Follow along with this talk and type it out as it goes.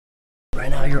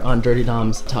now you're on Dirty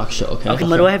Dom's talk show, okay? Okay,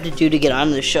 what do I have to do to get on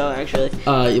the show, actually?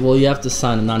 Well, you have to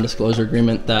sign a non-disclosure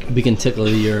agreement that we can tickle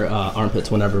your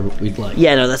armpits whenever we'd like.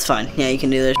 Yeah, no, that's fine. Yeah, you can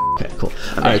do this. Okay, cool.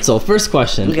 Okay. All right, so first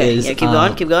question is... Yeah, keep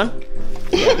going.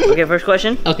 Yeah. Okay, first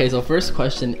question. Okay, so first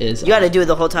question is... You gotta do it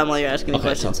the whole time while you're asking me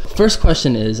questions. So first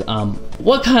question is,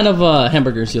 what kind of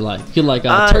hamburgers you like? You like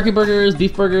turkey burgers,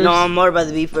 beef burgers? No, I'm more about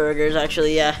the beef burgers,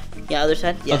 actually, yeah. Yeah, other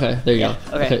side? Yeah. Okay, there you go.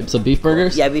 Okay, so beef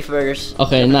burgers? Yeah, beef burgers.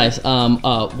 Okay, nice.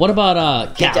 What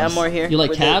about calves? Get down more here. You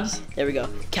like calves? There we go.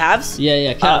 Calves?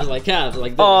 Yeah, calves, like calves.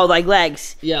 Like this. Oh, like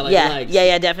legs. Yeah, like legs.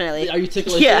 Yeah, definitely. Are you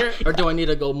ticklish here? Or do I need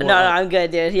to go more? No, I'm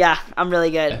good, dude. Yeah, I'm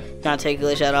really good. Not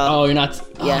ticklish at all. Oh, you're not?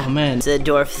 Yeah. Oh, man. It's a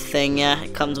dwarf thing, yeah.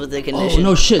 It comes with the condition. Oh,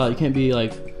 no shit. You can't be,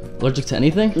 like, allergic to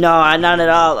anything? No, not at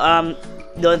all.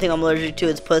 The only thing I'm allergic to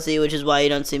is pussy, which is why you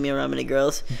don't see me around many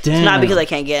girls. Damn. It's not because I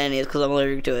can't get any, it's because I'm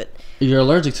allergic to it. You're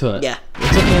allergic to it? Yeah.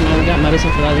 It's okay, man. We got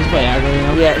medicine for that. Just Viagra, you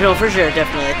know? Yeah, no, for sure,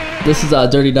 definitely. This is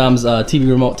Dirty Dom's TV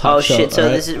remote talk show. Oh shit, so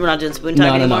right? This is, we're not doing spoon talk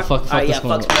anymore? No, fuck this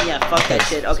one. Fuck that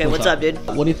shit. Okay, what's up, dude?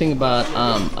 What do you think about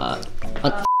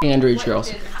underage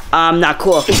girls? Not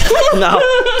cool. No,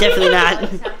 definitely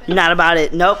not. Not about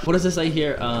it. Nope. What does it say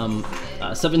here?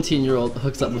 17-year-old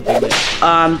hooks up with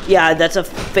BigNik. Yeah, that's a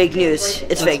fake news.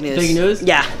 It's fake news. Fake news?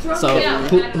 Yeah. So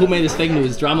who made this fake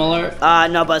news? Drama alert?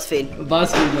 No, BuzzFeed.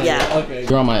 BuzzFeed made it. Okay.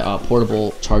 You're on my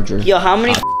portable charger. Yo, how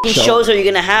many shows are you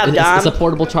gonna have, Dom? It's a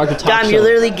portable charger talk show. Dom, you're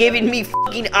literally giving me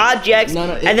fucking objects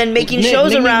and then making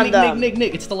shows around them. Nick,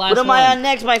 it's the last one. What am I on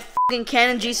next? My fucking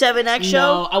Canon G7X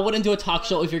show? No, I wouldn't do a talk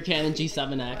show if you're Canon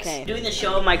G7X. Okay. Doing the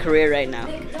show of my career right now.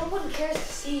 Nick, no one cares to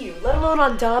see you, let alone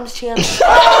on Dom's channel.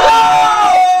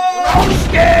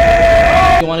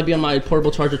 You want to be on my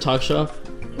portable charger talk show?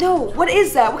 No, what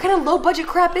is that? What kind of low budget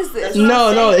crap is this?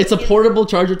 No, it's a portable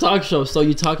charger talk show. So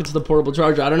you talk into the portable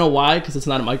charger. I don't know why, because it's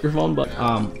not a microphone. But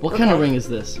what kind of ring is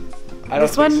this?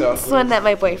 This one that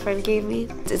my boyfriend gave me.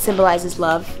 It symbolizes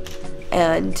love,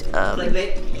 and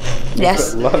Clickbait?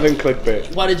 Yes. Love and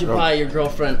clickbait. Why did you buy your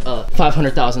girlfriend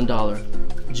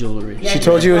 $500,000 jewelry? She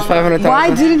told you it was $500,000.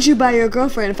 Why didn't you buy your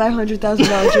girlfriend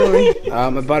 $500,000 jewelry? I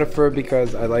bought it for her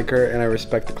because I like her and I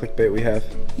respect the clickbait we have.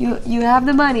 You have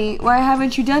the money. Why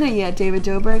haven't you done it yet, David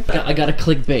Dobrik? I got a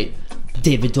clickbait.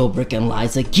 David Dobrik and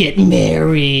Liza get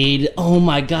married. Oh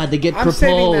my God, they get proposed.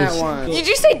 Saving that one. Did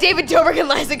you say David Dobrik and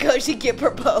Liza Koshy get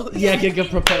proposed? Yeah, get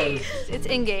proposed. It's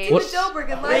engaged. David Dobrik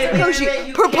and Liza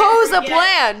Koshy propose a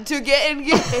plan to get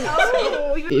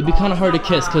engaged. It'd be kind of hard to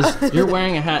kiss because you're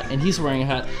wearing a hat and he's wearing a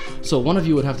hat. So one of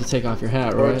you would have to take off your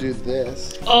hat, right? Or do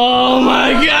this. Oh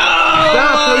my God!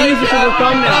 Stop, use it for the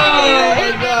thumbnail. Oh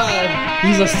my God!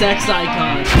 He's a sex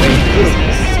icon.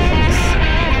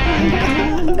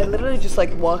 I literally just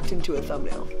like walked into a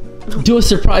thumbnail. Do a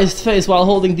surprised face while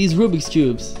holding these Rubik's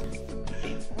Cubes.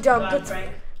 Dumb, put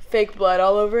fake blood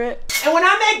all over it. And when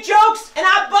I make jokes and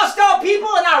I